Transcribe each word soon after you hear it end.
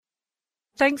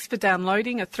Thanks for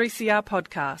downloading a 3CR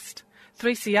podcast.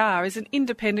 3CR is an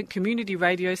independent community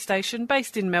radio station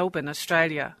based in Melbourne,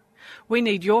 Australia. We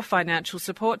need your financial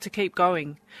support to keep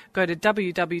going. Go to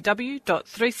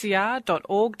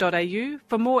www.3cr.org.au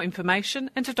for more information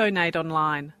and to donate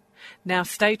online. Now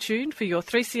stay tuned for your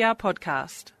 3CR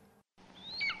podcast.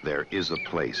 There is a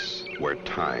place where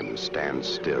time stands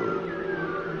still,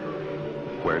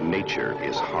 where nature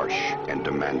is harsh and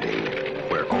demanding,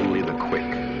 where only the quick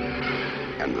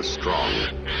and the strong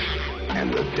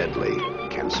and the deadly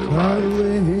can survive.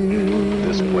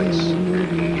 This place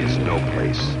is no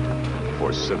place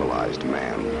for civilized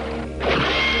man.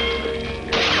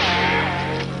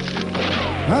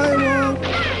 I want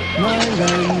my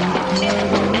land.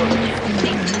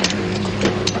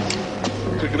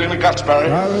 Kick it in the guts, Barry.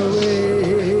 Far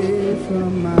away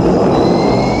from my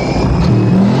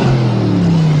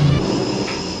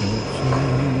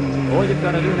All you've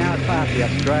got to do now is pass the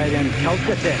Australian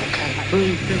culture test.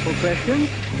 3 simple questions,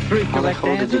 3 correct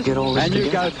answers, and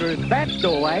you go through that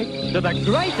doorway to the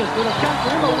greatest little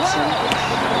country in the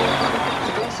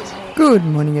world. Good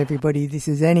morning, everybody. This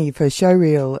is Annie for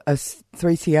Showreel, a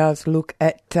 3CR's look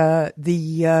at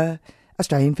the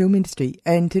Australian film industry.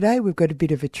 And today we've got a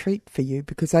bit of a treat for you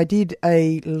because I did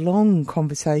a long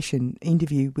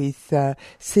interview with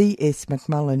C.S.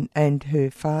 McMullen and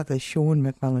her father, Sean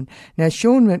McMullen. Now,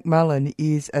 Sean McMullen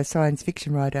is a science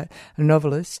fiction writer, a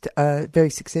novelist,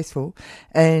 very successful,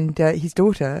 and his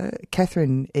daughter,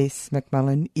 Catherine S.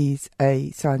 McMullen, is a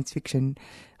science fiction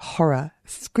horror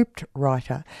script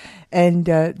writer, and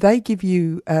they give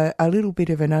you a little bit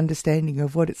of an understanding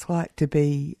of what it's like to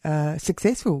be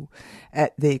successful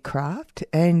at their craft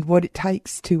and what it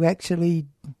takes to actually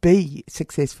be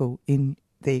successful in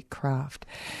their craft.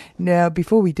 Now,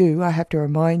 before we do, I have to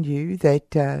remind you that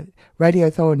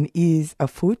Radiothon is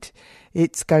afoot.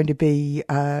 It's going to be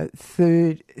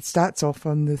it starts off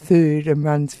on the 3rd and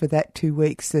runs for that 2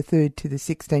 weeks, the 3rd to the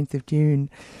 16th of June.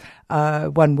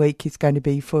 1 week is going to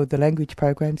be for the language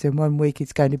programs and 1 week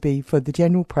is going to be for the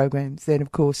general programs. Then,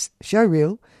 of course,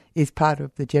 Showreel is part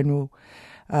of the general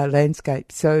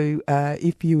landscape. So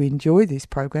if you enjoy this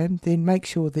program, then make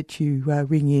sure that you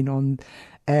ring in on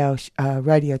our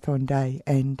Radiothon day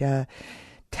and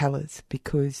tell us,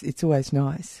 because it's always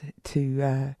nice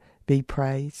to be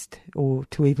praised or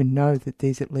to even know that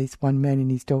there's at least one man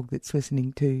and his dog that's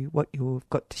listening to what you've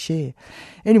got to share.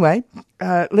 Anyway,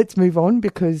 let's move on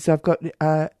because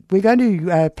we're going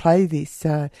to play this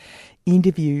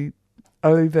interview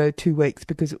over 2 weeks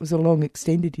because it was a long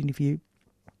extended interview.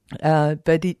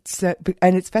 But it's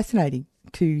fascinating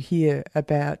to hear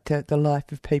about the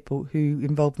life of people who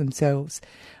involve themselves,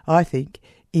 I think,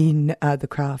 in the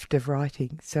craft of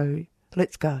writing. So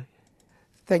let's go.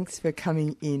 Thanks for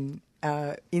coming in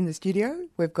the studio.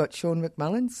 We've got Sean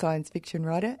McMullen, science fiction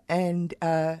writer, and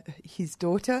his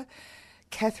daughter,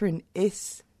 Catherine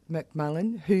S.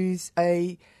 McMullen, who's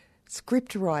a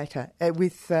script writer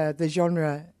with the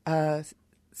genre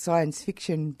science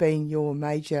fiction being your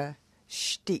major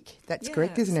shtick. That's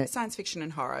correct, isn't it? Science fiction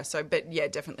and horror. But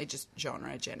definitely just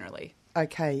genre generally.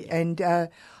 Okay, and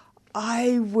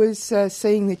I was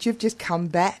seeing that you've just come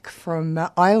back from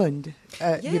Ireland.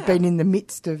 You've been in the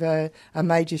midst of a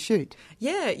major shoot.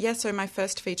 Yeah. So my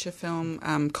first feature film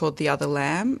called The Other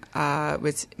Lamb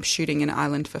was shooting in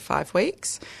Ireland for 5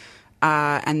 weeks.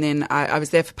 And then I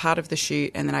was there for part of the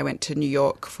shoot, and then I went to New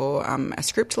York for a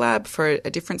script lab for a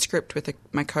different script with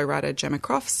my co-writer Gemma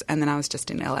Crofts, and then I was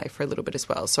just in LA for a little bit as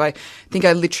well. So I think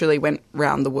I literally went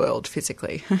round the world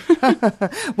physically.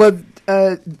 Well,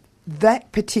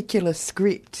 that particular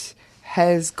script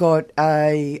has got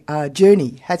a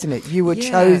journey, hasn't it? You were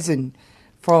chosen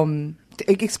from...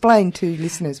 Explain to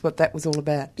listeners what that was all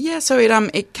about. Yeah, so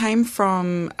it came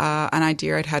from an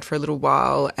idea I'd had for a little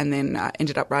while, and then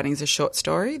ended up writing as a short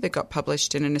story that got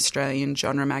published in an Australian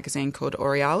genre magazine called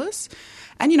Aurealis.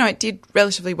 And, it did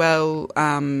relatively well.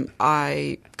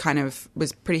 I kind of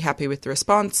was pretty happy with the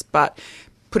response, but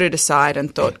put it aside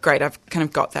and thought, great, I've kind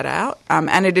of got that out.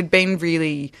 And it had been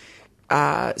really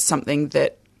something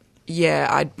that,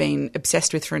 I'd been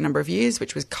obsessed with for a number of years,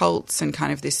 which was cults and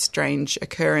kind of this strange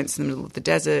occurrence in the middle of the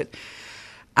desert.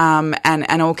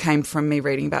 And all came from me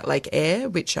reading about Lake Eyre,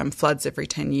 which floods every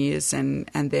 10 years. And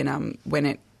then when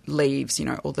it leaves,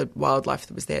 all the wildlife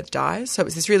that was there dies. So it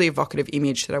was this really evocative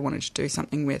image that I wanted to do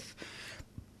something with.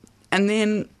 And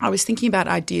then I was thinking about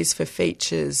ideas for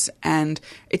features, and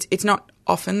it's not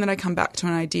often that I come back to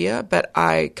an idea, but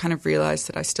I kind of realised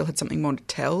that I still had something more to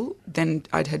tell than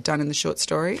I had done in the short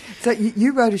story. So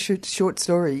you wrote a short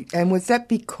story, and was that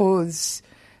because,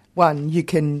 one, you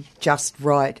can just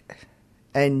write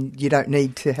and you don't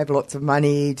need to have lots of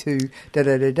money to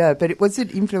da-da-da-da. But was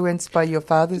it influenced by your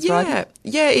father's writing?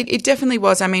 Yeah, it definitely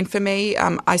was. I mean, for me,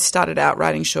 I started out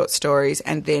writing short stories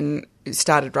and then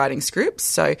started writing scripts.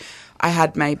 So I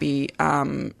had maybe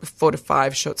 4 to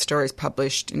 5 short stories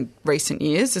published in recent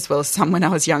years, as well as some when I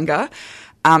was younger.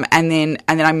 And then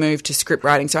I moved to script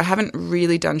writing. So I haven't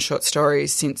really done short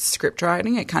stories since script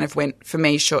writing. It kind of went, for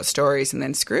me, short stories and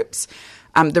then scripts.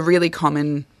 The really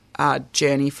common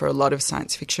journey for a lot of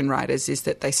science fiction writers is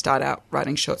that they start out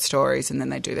writing short stories and then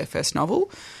they do their first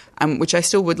novel, which I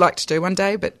still would like to do one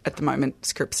day, but at the moment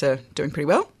scripts are doing pretty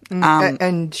well.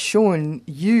 And Sean,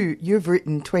 you've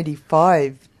written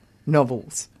 25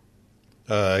 novels.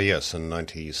 Yes, and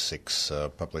 96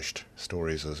 published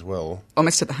stories as well.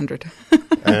 Almost at the 100.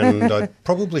 And I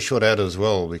probably should add as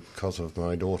well, because of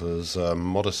my daughter's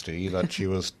modesty, that she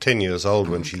was 10 years old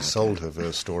when she sold her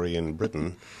first story in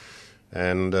Britain.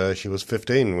 And she was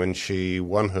 15 when she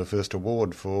won her first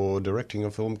award for directing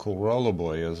a film called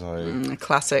Rollerboy. A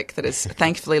classic that is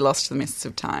thankfully lost to the mists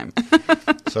of time.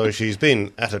 So she's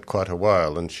been at it quite a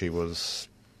while, and she was,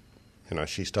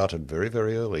 she started very,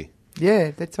 very early.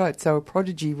 Yeah, that's right. So a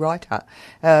prodigy writer.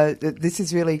 This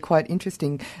is really quite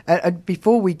interesting.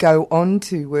 Before we go on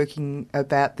to working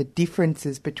about the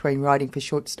differences between writing for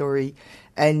short story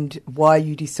and why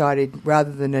you decided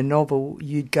rather than a novel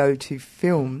you'd go to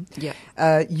film,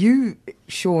 you,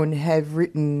 Sean, have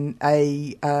co-written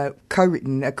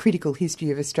a critical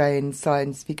history of Australian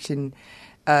science fiction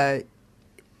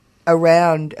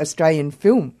around Australian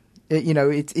film.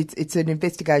 It's an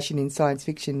investigation in science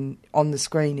fiction on the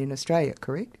screen in Australia,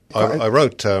 correct? I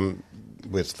wrote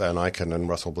with Van Eycken and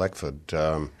Russell Blackford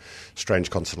Strange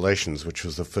Constellations, which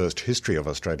was the first history of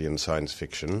Australian science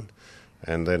fiction,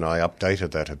 and then I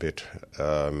updated that a bit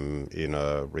in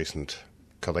a recent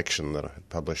collection that I had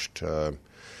published,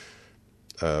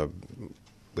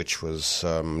 which was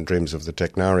Dreams of the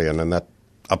Technarian, and that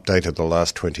updated the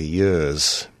last 20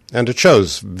 years. And it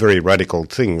shows very radical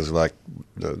things like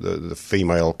the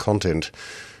female content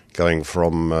going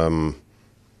from,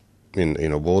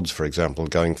 in awards, for example,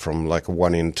 going from like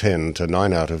 1 in 10 to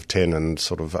 9 out of 10 and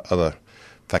sort of other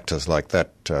factors like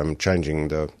that,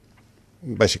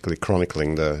 basically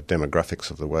chronicling the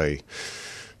demographics of the way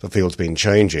the field's been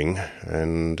changing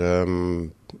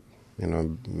and,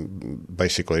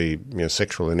 basically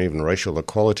sexual and even racial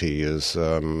equality is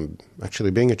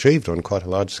actually being achieved on quite a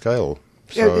large scale.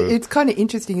 So it's kind of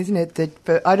interesting, isn't it,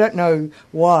 that I don't know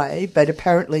why, but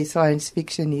apparently science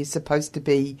fiction is supposed to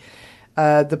be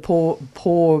the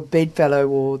poor bedfellow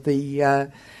or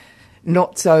the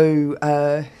not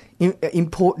so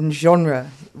important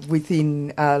genre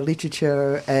within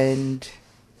literature and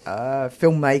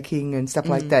filmmaking and stuff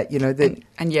like that.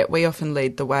 And yet we often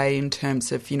lead the way in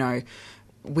terms of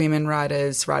women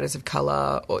writers of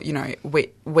colour, or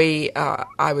we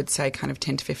I would say kind of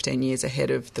 10 to 15 years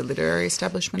ahead of the literary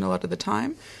establishment a lot of the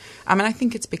time. And I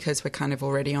think it's because we're kind of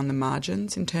already on the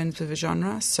margins in terms of a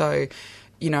genre. So,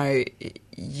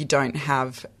 you don't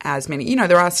have as many.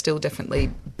 There are still definitely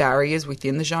barriers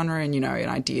within the genre, and an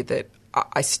idea that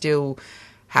I still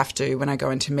have to, when I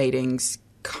go into meetings,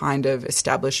 kind of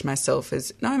establish myself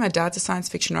as, no, my dad's a science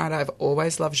fiction writer. I've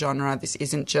always loved genre. This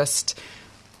isn't just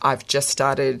I've just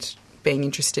started being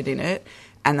interested in it,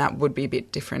 and that would be a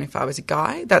bit different if I was a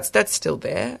guy. That's still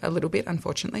there a little bit,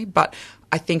 unfortunately. But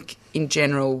I think in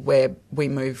general we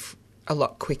move a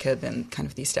lot quicker than kind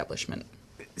of the establishment.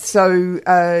 So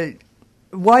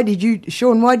why did you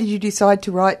decide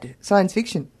to write science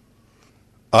fiction?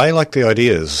 I liked the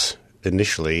ideas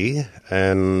initially,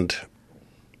 and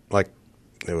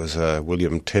there was a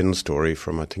William Tenn story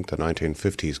from, I think, the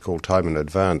 1950s called Time in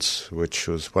Advance, which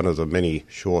was one of the many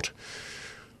short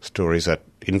stories that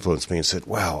influenced me and said,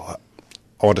 wow,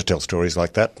 I want to tell stories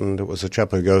like that. And it was a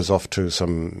chap who goes off to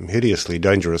some hideously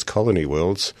dangerous colony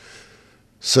worlds,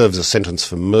 serves a sentence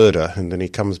for murder, and then he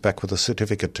comes back with a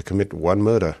certificate to commit one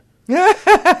murder. And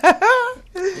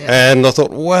I thought,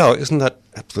 wow, isn't that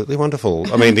absolutely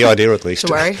wonderful? I mean, the idea at least.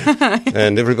 Don't worry.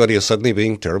 And everybody is suddenly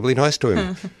being terribly nice to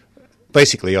him.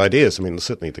 Basically ideas. I mean,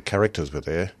 certainly the characters were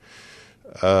there.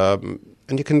 And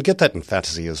you can get that in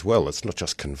fantasy as well. It's not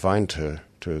just confined to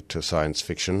science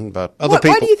fiction, but other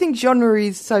people... Why do you think genre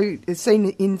is seen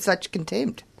in such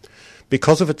contempt?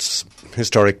 Because of its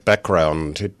historic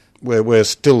background. We're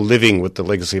still living with the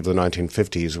legacy of the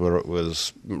 1950s, where it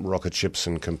was rocket ships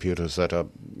and computers that are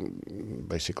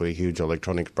basically huge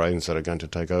electronic brains that are going to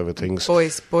take over things.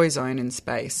 Boyzone in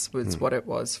space was what it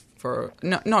was for,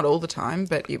 not all the time,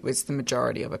 but it was the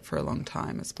majority of it for a long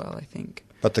time as well, I think.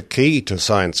 But the key to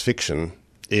science fiction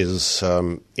is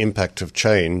impact of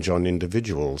change on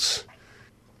individuals.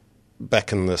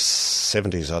 back in the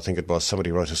 70s, I think it was,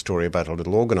 somebody wrote a story about a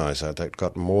little organizer that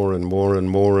got more and more and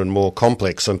more and more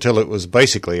complex until it was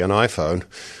basically an iPhone.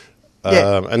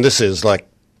 And this is like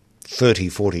 30,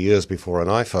 40 years before an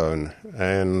iPhone,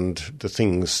 and the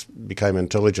things became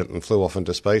intelligent and flew off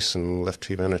into space and left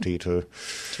humanity to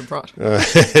rot.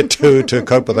 to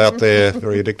cope without their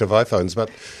very addictive iPhones. But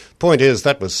point is,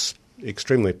 that was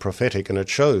extremely prophetic, and it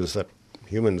shows that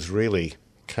humans really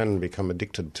can become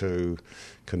addicted to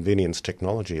convenience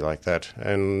technology like that.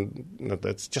 And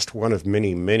that's just one of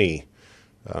many, many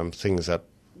things that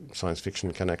science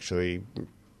fiction can actually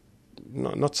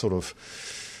not sort of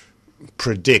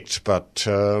predict, but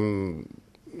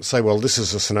say, well, this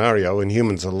is a scenario and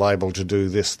humans are liable to do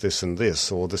this, this and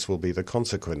this, or this will be the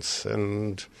consequence.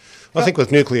 And I think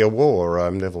with nuclear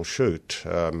war, Neville Shute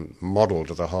modelled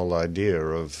the whole idea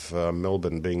of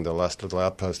Melbourne being the last little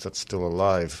outpost that's still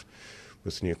alive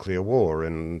with nuclear war.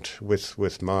 And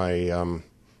with my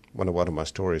one of my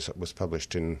stories that was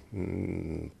published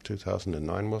in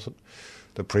 2009, was it?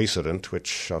 The Precedent,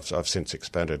 which I've since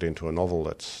expanded into a novel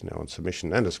that's now in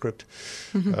submission and a script.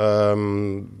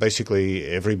 Mm-hmm. Basically,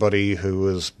 everybody who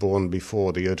was born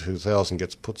before the year 2000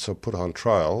 gets put on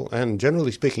trial and,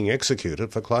 generally speaking,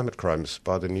 executed for climate crimes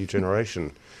by the new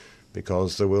generation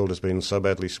because the world has been so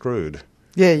badly screwed.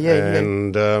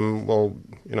 And, well,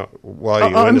 you know, why are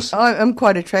you innocent? I'm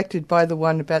quite attracted by the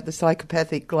one about the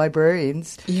psychopathic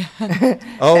librarians. Yeah.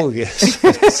 Oh, yes.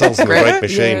 Souls in the Great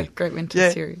Machine. Yeah, great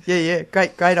winter series. Yeah.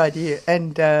 Great idea.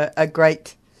 And a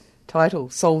great title,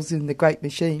 Souls in the Great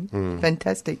Machine.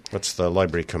 Fantastic. That's the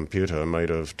library computer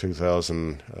made of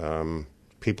 2,000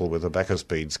 people with abacus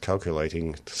beads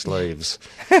calculating slaves.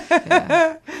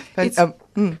 I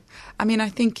mean, I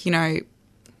think, you know,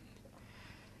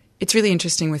 it's really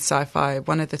interesting with sci-fi.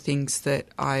 One of the things that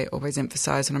I always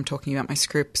emphasise when I'm talking about my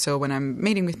scripts or when I'm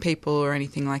meeting with people or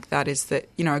anything like that is that,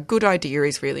 you know, a good idea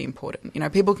is really important. You know,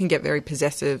 people can get very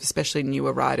possessive, especially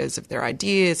newer writers, of their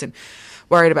ideas and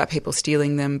worried about people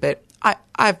stealing them. But I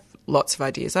have lots of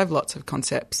ideas. I have lots of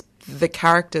concepts. The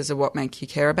characters are what make you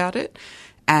care about it,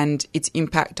 and its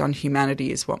impact on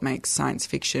humanity is what makes science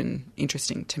fiction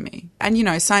interesting to me. And, you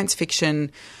know, science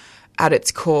fiction at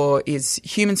its core is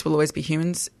humans will always be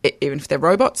humans. Even if they're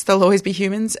robots, they'll always be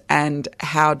humans. And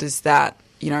how does that,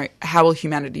 you know, how will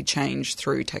humanity change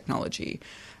through technology?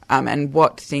 And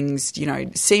what things, you know,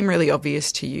 seem really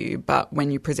obvious to you, but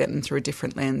when you present them through a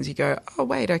different lens, you go, oh,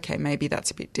 wait, okay, maybe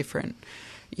that's a bit different.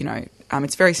 You know,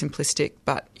 it's very simplistic,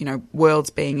 but, you know, worlds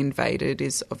being invaded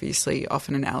is obviously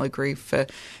often an allegory for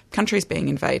countries being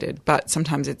invaded, but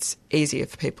sometimes it's easier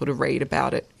for people to read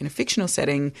about it in a fictional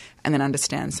setting and then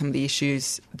understand some of the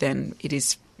issues than it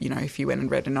is, you know, if you went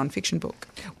and read a non-fiction book.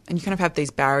 And you kind of have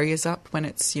these barriers up when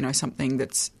it's, you know, something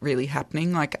that's really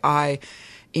happening. Like I,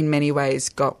 in many ways,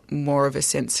 got more of a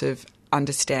sense of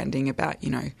understanding about, you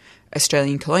know,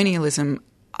 Australian colonialism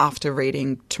after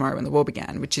reading Tomorrow When the War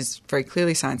Began, which is very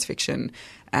clearly science fiction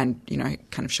and, you know,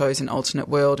 kind of shows an alternate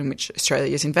world in which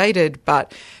Australia is invaded.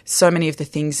 But so many of the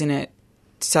things in it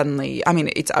suddenly, I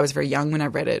mean, I was very young when I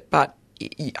read it, but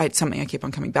it's something I keep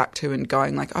on coming back to and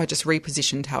going like, I just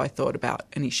repositioned how I thought about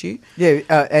an issue. Yeah,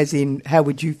 as in, how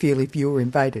would you feel if you were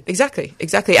invaded? Exactly.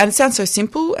 And it sounds so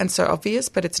simple and so obvious,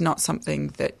 but it's not something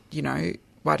that, you know,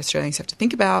 white Australians have to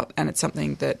think about, and it's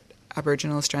something that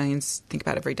Aboriginal Australians think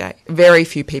about every day. Very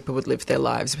few people would live their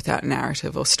lives without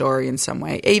narrative or story in some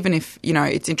way. Even if, you know,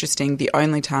 it's interesting, the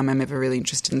only time I'm ever really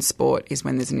interested in sport is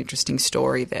when there's an interesting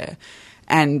story there.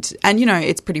 And you know,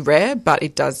 it's pretty rare, but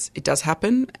it does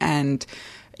happen. And,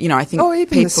 you know, I think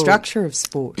even the structure of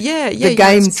sport. The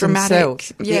games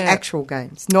themselves, the actual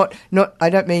games. Not. I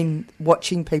don't mean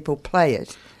watching people play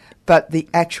it, but the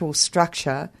actual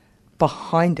structure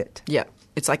behind it. Yeah.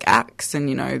 It's like acts and,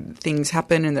 you know, things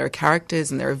happen and there are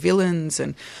characters and there are villains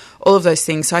and all of those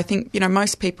things. So I think, you know,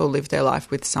 most people live their life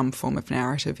with some form of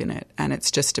narrative in it, and it's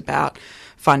just about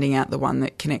finding out the one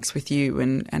that connects with you.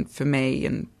 And for me,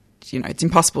 and, you know, it's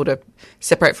impossible to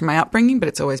separate from my upbringing, but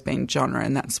it's always been genre,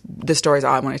 and that's the stories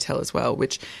I want to tell as well,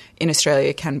 which in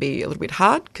Australia can be a little bit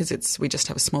hard because we just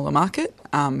have a smaller market.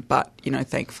 But, you know,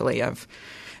 thankfully I've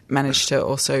managed to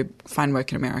also find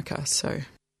work in America, so...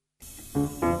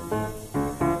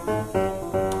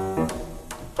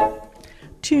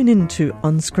 Tune in to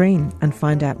On Screen and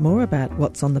find out more about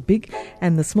what's on the big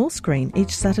and the small screen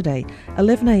each Saturday,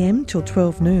 11am till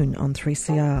 12 noon on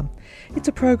 3CR. It's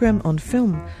a program on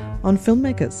film, on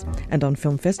filmmakers and on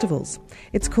film festivals.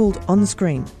 It's called On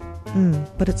Screen,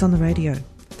 but it's on the radio,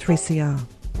 3CR.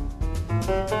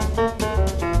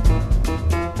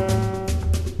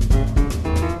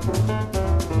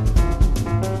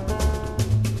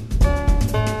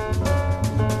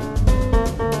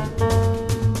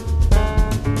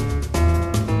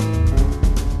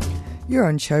 You're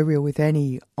on Showreel with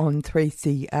Annie on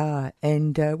 3CR,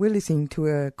 and we're listening to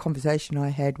a conversation I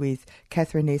had with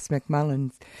Catherine S.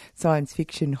 McMullen, science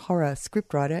fiction horror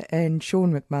scriptwriter, and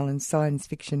Sean McMullen, science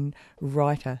fiction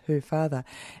writer, her father.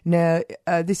 Now,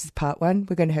 this is part one.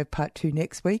 We're going to have part two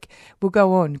next week. We'll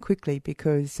go on quickly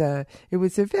because it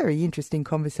was a very interesting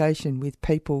conversation with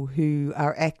people who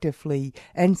are actively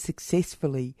and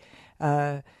successfully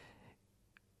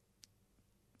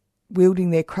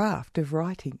wielding their craft of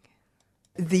writing.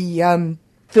 The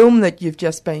film that you've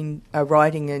just been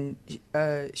writing and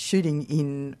shooting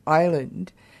in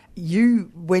Ireland,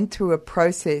 you went through a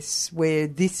process where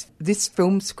this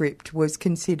film script was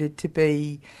considered to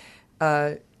be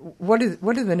what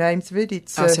are the names of it?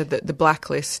 It's so the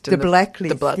blacklist, and the blacklist,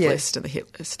 the blood list, and the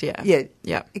hit list.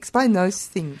 Yeah. Explain those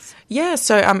things. Yeah.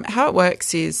 So how it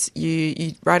works is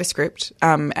you write a script,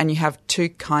 and you have two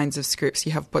kinds of scripts.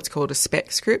 You have what's called a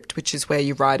spec script, which is where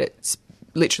you write it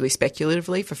literally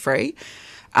speculatively for free.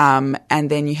 And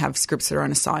then you have scripts that are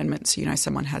on assignment. So,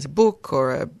 someone has a book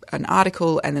or an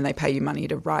article and then they pay you money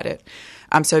to write it.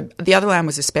 So The Other Lamb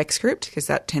was a spec script because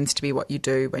that tends to be what you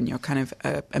do when you're kind of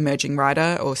an emerging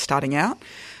writer or starting out.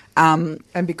 And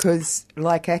because,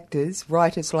 like actors,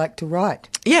 writers like to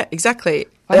write. Yeah, exactly.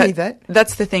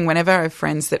 That's the thing. Whenever I have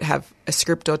friends that have a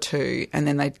script or two and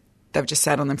then they've just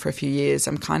sat on them for a few years,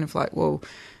 I'm kind of like, well,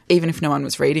 even if no one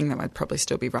was reading them, I'd probably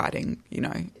still be writing,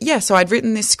 Yeah, so I'd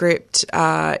written this script.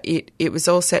 It was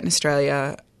all set in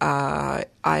Australia. I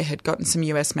had gotten some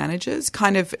US managers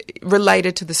kind of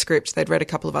related to the script. They'd read a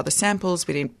couple of other samples.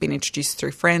 We'd been introduced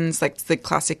through friends, like the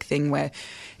classic thing where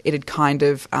it had kind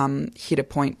of hit a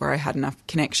point where I had enough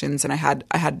connections and I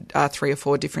had 3 or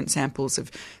 4 different samples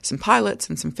of some pilots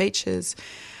and some features.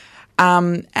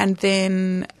 And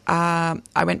then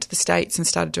I went to the States and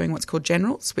started doing what's called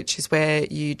generals, which is where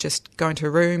you just go into a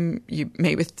room, you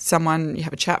meet with someone, you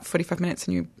have a chat for 45 minutes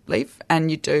and you leave.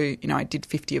 And you do, I did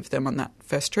 50 of them on that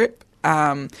first trip.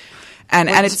 And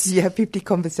it's you have 50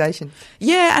 conversations.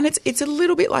 Yeah, and it's a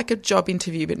little bit like a job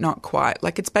interview, but not quite.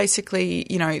 Like it's basically,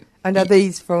 And are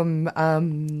these from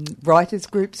writers'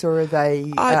 groups or are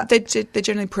they? They're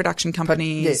generally production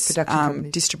companies,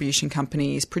 distribution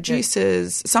companies,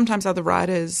 producers, sometimes other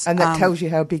writers. And that tells you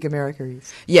how big America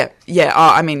is. Yeah.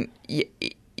 I mean,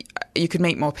 you could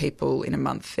meet more people in a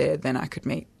month there than I could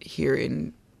meet here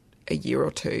in a year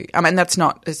or two. I mean, that's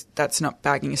not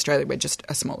bagging Australia. We're just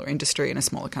a smaller industry in a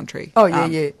smaller country. Oh,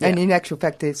 yeah. And in actual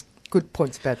fact, there's good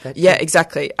points about that. Yeah,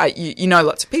 exactly. You know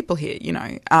lots of people here,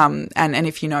 and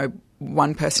if you know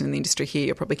one person in the industry here,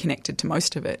 you're probably connected to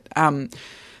most of it.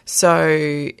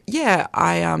 So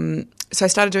I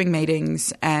started doing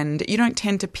meetings, and you don't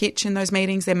tend to pitch in those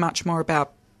meetings. They're much more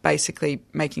about basically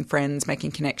making friends,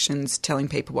 making connections, telling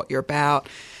people what you're about.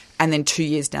 And then 2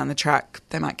 years down the track,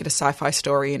 they might get a sci-fi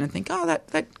story in and think, oh,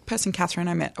 that person Catherine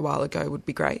I met a while ago would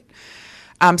be great.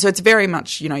 So it's very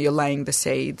much, you're laying the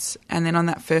seeds. And then on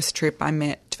that first trip, I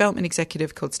met a development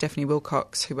executive called Stephanie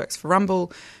Wilcox, who works for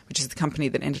Rumble, which is the company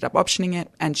that ended up optioning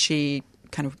it. And she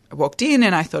kind of walked in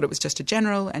and I thought it was just a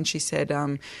general. And she said,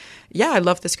 I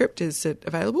love the script. Is it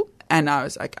available? And I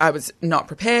was like, I was not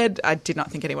prepared. I did not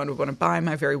think anyone would want to buy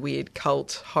my very weird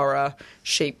cult horror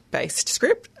sheep-based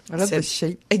script. I love the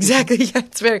sheep. Exactly, yeah.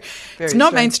 It's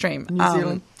not mainstream. New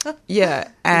Zealand. Yeah.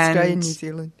 And Australia, New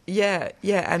Zealand. Yeah.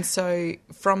 And so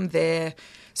from there,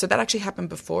 so that actually happened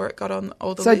before it got on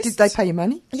all the lists. So did they pay you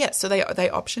money? Yeah, so they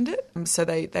optioned it. So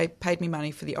they paid me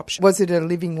money for the option. Was it a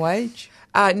living wage?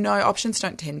 No, options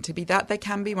don't tend to be that. They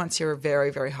can be once you're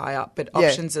very, very high up, but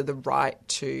options are the right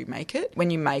to make it. When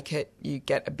you make it, you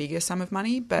get a bigger sum of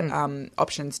money, but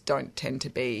options don't tend to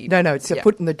be... No, it's a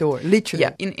foot in the door, literally.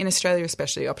 Yeah, in Australia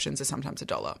especially, options are sometimes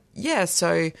 $1. Yeah,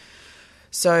 so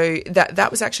that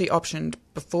was actually optioned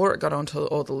before it got onto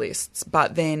all the lists.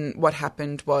 But then what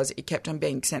happened was it kept on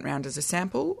being sent around as a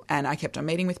sample and I kept on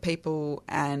meeting with people.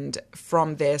 And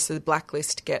from there, so the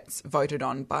blacklist gets voted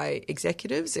on by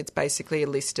executives. It's basically a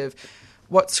list of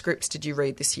what scripts did you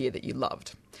read this year that you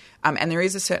loved. And there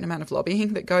is a certain amount of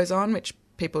lobbying that goes on, which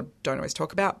people don't always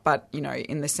talk about. But,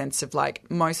 in the sense of like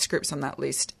most scripts on that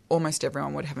list, almost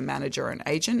everyone would have a manager or an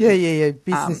agent. Yeah.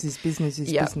 Business is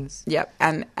business. Yeah,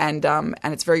 and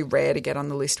it's very rare to get on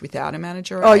the list without a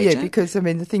manager or agent. Yeah, because,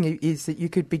 the thing is that you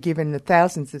could be given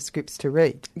thousands of scripts to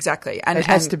read. Exactly. And it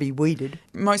has to be weeded.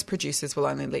 Most producers will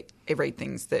only read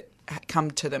things that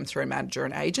come to them through a manager or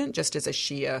an agent, just as a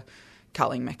sheer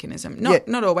culling mechanism.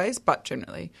 Not always, but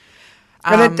generally.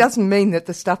 And it doesn't mean that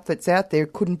the stuff that's out there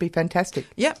couldn't be fantastic.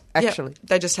 Yeah, actually.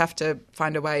 They just have to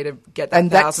find a way to get that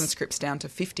 1,000 scripts down to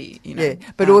 50, Yeah,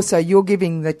 but also you're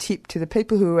giving the tip to the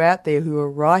people who are out there who are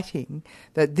writing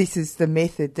that this is the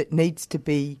method that needs to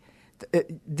be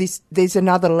there's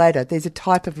another ladder. There's a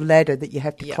type of ladder that you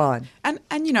have to climb.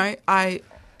 And you know, I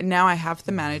have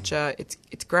the manager.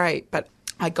 It's great, but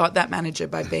I got that manager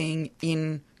by being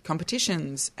in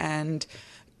competitions and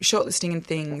shortlisting and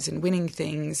things and winning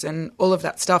things and all of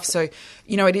that stuff. So,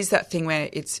 you know, it is that thing where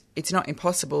it's not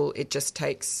impossible. It just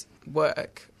takes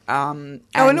work. And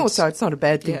also it's not a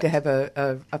bad thing to have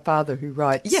a father who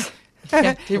writes. Yeah,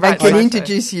 and can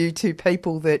introduce you to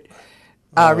people that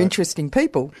are interesting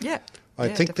people. Yeah. I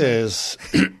think there's,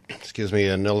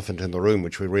 an elephant in the room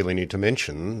which we really need to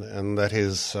mention, and that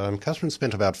is Catherine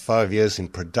spent about 5 years in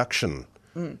production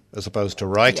as opposed to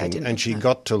writing, and she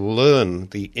got to learn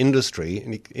the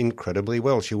industry incredibly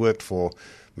well. She worked for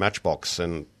Matchbox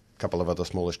and a couple of other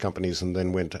smallish companies and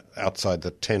then went outside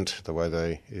the tent, the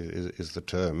way is the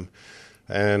term,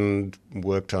 and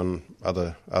worked on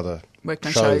other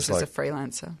shows like, as a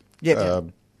freelancer.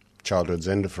 Childhood's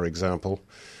End, for example.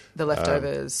 The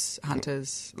Leftovers,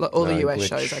 Hunters, all the US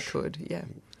shows I could,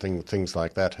 things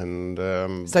like that.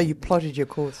 And so you plotted your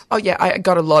course? Oh yeah, I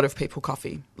got a lot of people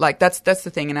coffee. Like that's the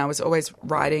thing, and I was always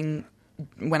writing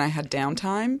when I had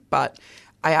downtime. But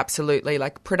I absolutely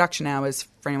production hours.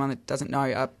 For anyone that doesn't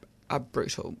know, are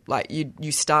brutal. Like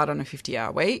you start on a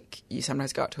 50-hour week. You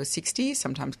sometimes go up to a 60,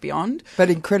 sometimes beyond. But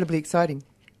incredibly exciting.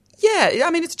 Yeah, I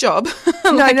mean, it's a job.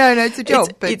 No, it's a job.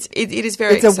 It is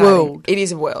very exciting. It's a world. It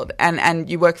is a world. And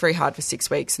you work very hard for 6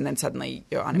 weeks and then suddenly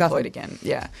you're unemployed again.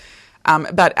 Yeah.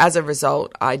 But as a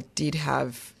result, I did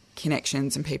have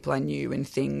connections and people I knew and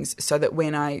things so that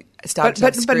when I started to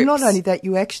have scripts... But not only that,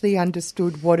 you actually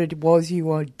understood what it was you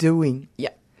were doing. Yeah,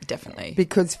 definitely.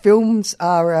 Because films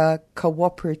are a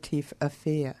cooperative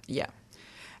affair. Yeah.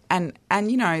 And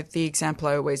you know, the example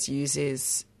I always use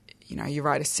is... You know, you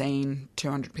write a scene,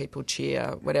 200 people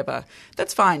cheer, whatever.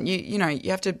 That's fine. You know,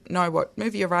 you have to know what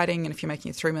movie you're writing and if you're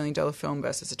making a $3 million film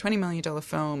versus a $20 million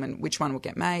film and which one will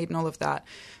get made and all of that.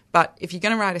 But if you're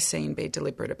going to write a scene, be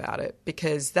deliberate about it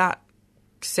because that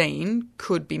scene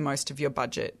could be most of your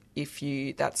budget.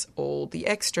 That's all the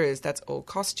extras, that's all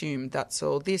costume, that's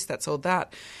all this, that's all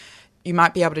that. You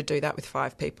might be able to do that with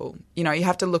 5 people. You know, you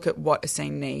have to look at what a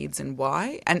scene needs and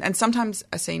why. And sometimes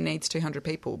a scene needs 200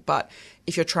 people. But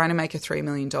if you're trying to make a $3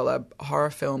 million horror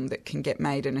film that can get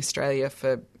made in Australia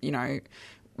for, you know,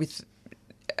 with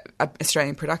an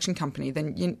Australian production company,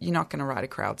 then you're not going to write a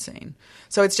crowd scene.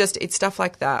 So it's stuff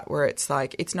like that where it's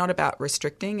like it's not about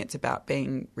restricting, it's about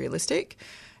being realistic.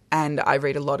 And I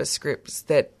read a lot of scripts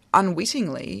that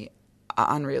unwittingly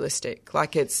are unrealistic.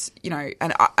 Like it's, you know,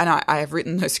 and I have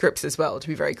written those scripts as well, to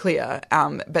be very clear.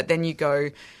 But then you go,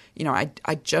 you know,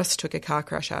 I just took a car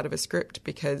crash out of a script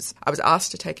because I was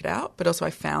asked to take it out, but also I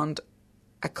found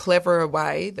a cleverer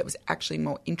way that was actually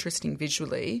more interesting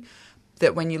visually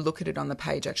that when you look at it on the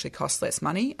page actually costs less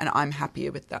money and I'm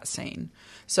happier with that scene.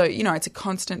 So, you know, it's a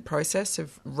constant process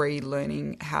of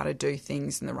relearning how to do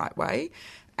things in the right way.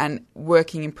 And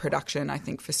working in production, I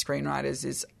think, for screenwriters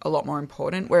is a lot more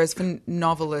important. Whereas for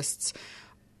novelists,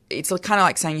 it's kind of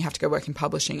like saying you have to go work in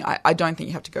publishing. I don't think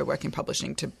you have to go work in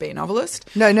publishing to be a novelist.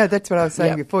 No, that's what I was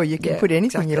saying before. You can put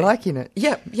anything you like in it.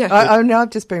 Yeah. I've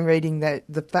just been reading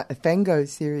the Fango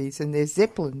series and there's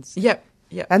Zeppelins. Yeah.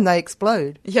 And they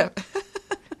explode. Yeah.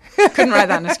 Couldn't write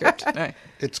that in a script, no.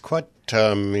 It's quite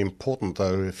important,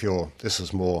 though, this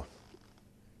is more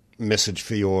message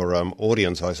for your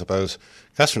audience, I suppose.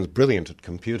 Catherine's brilliant at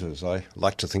computers. I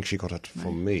like to think she got it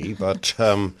from me, but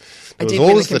I did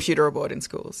win the computer award in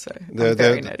school, so I'm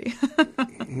very nerdy.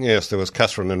 Yes, there was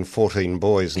Catherine and 14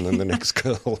 boys, and then the next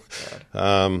girl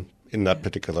in that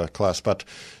particular class. But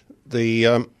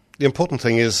the important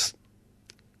thing is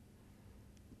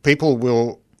people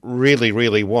will really,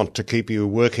 really want to keep you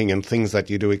working in things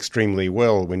that you do extremely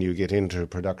well when you get into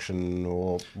production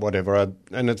or whatever.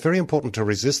 And it's very important to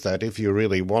resist that if you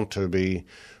really want to be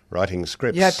writing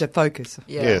scripts. You have to focus.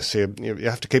 Yeah. Yes, you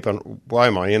have to keep on, why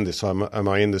am I in this? Am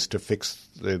I in this to fix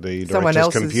the director's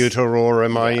computer or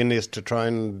am I in this to try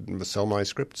and sell my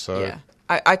script? So yeah.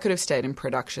 I could have stayed in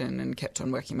production and kept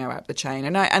on working my way up the chain.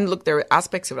 And look, there are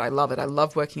aspects of it. I love it. I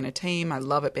love working in a team. I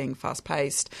love it being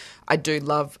fast-paced. I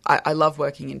love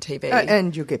working in TV.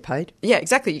 And you'll get paid. Yeah,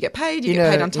 exactly. You get paid. You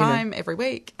get paid on time every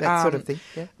week. That sort of thing,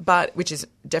 yeah. But, which is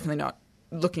definitely not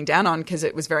looking down on because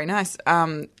it was very nice.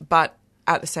 But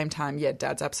at the same time, yeah,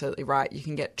 Dad's absolutely right. You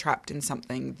can get trapped in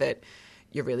something that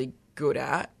you're really good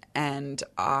at. And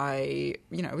I,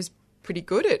 was pretty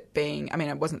good at being,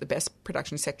 I wasn't the best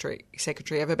production secretary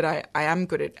ever, but I am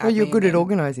good at admin. Well, you're good at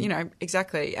organising.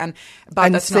 Exactly. But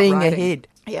and that's seeing not writing. ahead.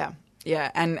 Yeah.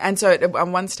 Yeah, and so at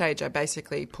one stage I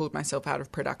basically pulled myself out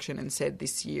of production and said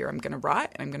this year I'm going to write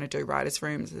and I'm going to do writers'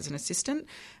 rooms as an assistant,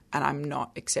 and I'm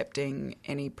not accepting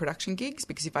any production gigs,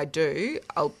 because if I do,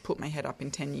 I'll put my head up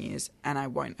in 10 years and I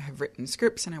won't have written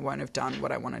scripts and I won't have done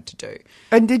what I wanted to do.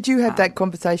 And did you have that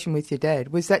conversation with your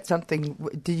dad? Was that something,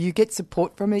 did you get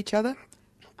support from each other?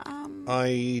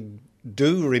 I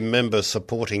do remember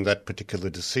supporting that particular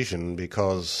decision,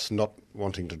 because, not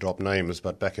wanting to drop names,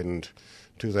 but back in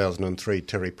 2003,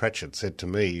 Terry Pratchett said to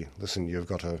me, listen, you've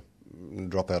got to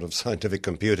drop out of scientific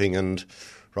computing and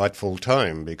write full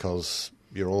time, because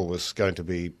you're always going to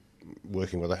be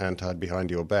working with a hand tied behind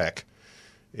your back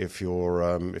if you're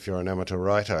an amateur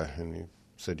writer. And he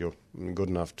said you're good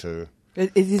enough to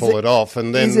pull it off.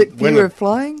 And then is it fear of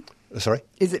flying? Sorry?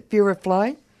 Is it fear of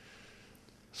flying?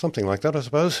 Something like that, I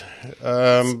suppose.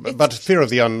 But fear of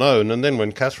the unknown. And then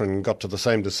when Catherine got to the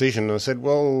same decision, I said,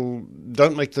 well,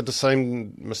 don't make the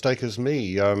same mistake as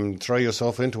me. Throw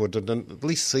yourself into it and at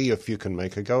least see if you can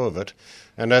make a go of it.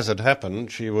 And as it happened,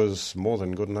 she was more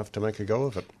than good enough to make a go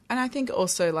of it. And I think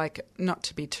also, like, not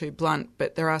to be too blunt,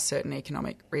 but there are certain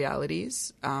economic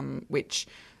realities which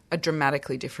are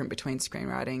dramatically different between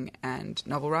screenwriting and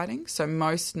novel writing. So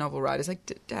most novel writers,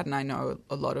 like Dad and I know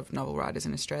a lot of novel writers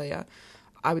in Australia,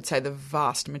 I would say the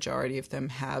vast majority of them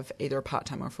have either a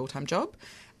part-time or a full-time job.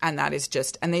 And that is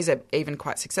just, and these are even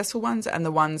quite successful ones, and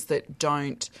the ones that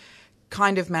don't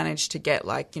kind of manage to get,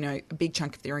 like, you know, a big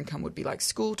chunk of their income would be like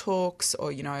school talks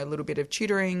or, you know, a little bit of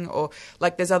tutoring, or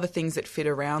like there's other things that fit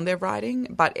around their writing.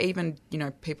 But even, you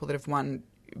know, people that have won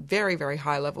very, very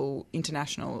high-level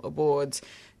international awards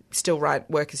still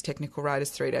work as technical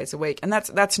writers 3 days a week. And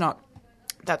that's not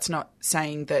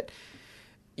saying that,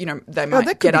 you know, they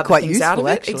might get other things out of it.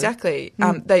 Actually. Exactly.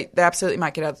 They absolutely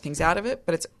might get other things out of it,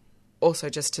 but it's also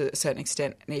just to a certain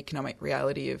extent an economic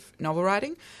reality of novel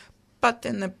writing. But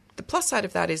then the plus side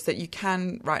of that is that you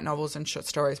can write novels and short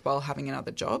stories while having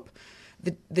another job.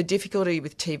 The difficulty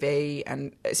with TV,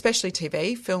 and especially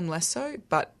TV, film less so,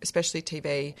 but especially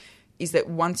TV, is that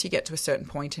once you get to a certain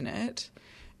point in it,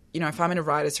 you know, if I'm in a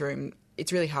writer's room,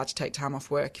 it's really hard to take time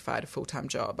off work if I had a full-time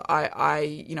job.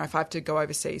 You know, if I have to go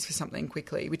overseas for something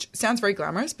quickly, which sounds very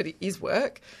glamorous, but it is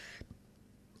work.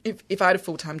 If I had a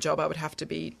full-time job, I would have to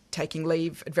be taking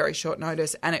leave at very short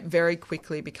notice, and it very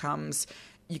quickly becomes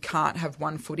you can't have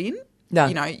one foot in. No.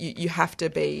 You know, you have to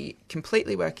be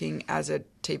completely working as a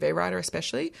TV writer,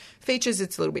 especially. Features,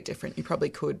 it's a little bit different. You probably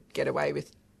could get away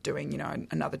with doing, you know,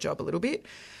 another job a little bit.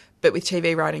 But with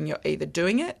TV writing, you're either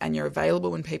doing it and you're available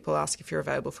when people ask if you're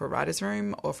available for a writer's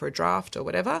room or for a draft or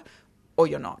whatever, or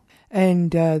you're not.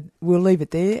 And we'll leave it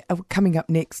there. Coming up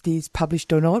next is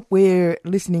Published or Not. We're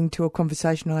listening to a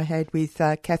conversation I had with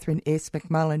Catherine S.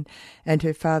 McMullen and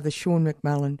her father, Sean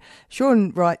McMullen.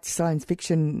 Sean writes science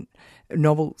fiction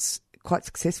novels, quite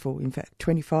successful, in fact,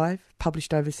 25,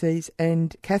 published overseas.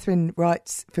 And Catherine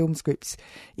writes film scripts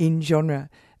in genre,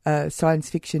 science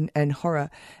fiction and horror.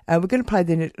 We're going to play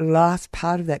the last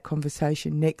part of that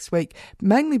conversation next week,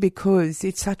 mainly because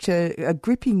it's such a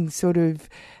gripping sort of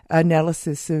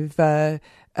analysis of the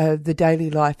daily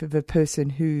life of a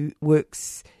person who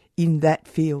works in that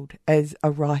field as a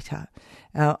writer.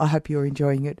 I hope you're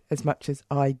enjoying it as much as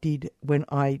I did when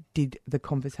I did the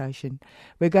conversation.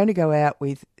 We're going to go out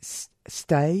with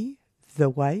Stay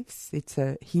the Waves. It's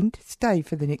a hint. Stay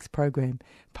for the next program,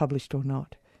 Published or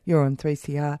Not. You're on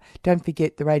 3CR. Don't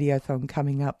forget the Radiothon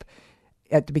coming up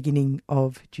at the beginning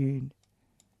of June.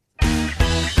 Stay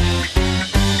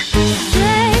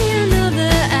another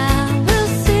hour, we'll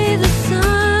see the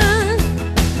sun.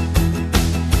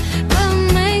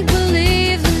 We'll make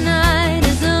believe the night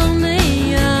is only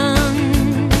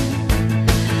young.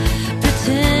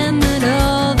 Pretend that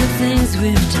all the things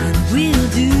we've done we'll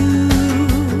do.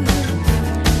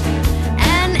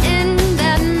 And in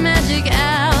that magic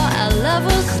hour, our love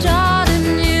will start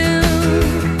anew.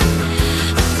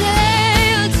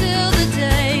 Stay until the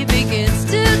day begins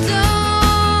to dawn.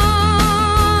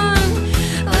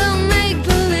 We'll make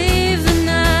believe the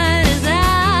night is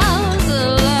ours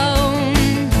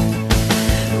alone.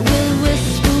 We'll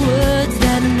whisper words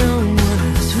that no one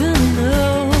else will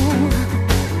know.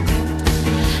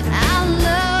 Our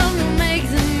love will make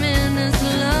the minutes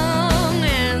long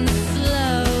and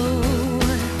slow.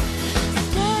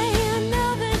 Stay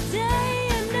another day,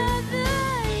 another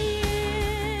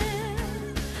year,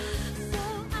 so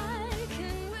I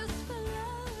can whisper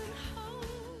love and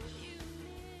hold you near.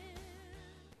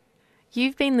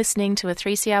 You've been listening to a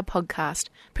 3CR podcast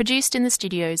produced in the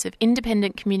studios of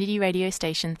independent community radio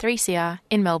station 3CR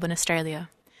in Melbourne, Australia.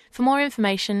 For more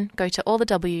information, go to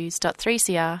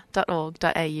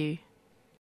allthews.3cr.org.au.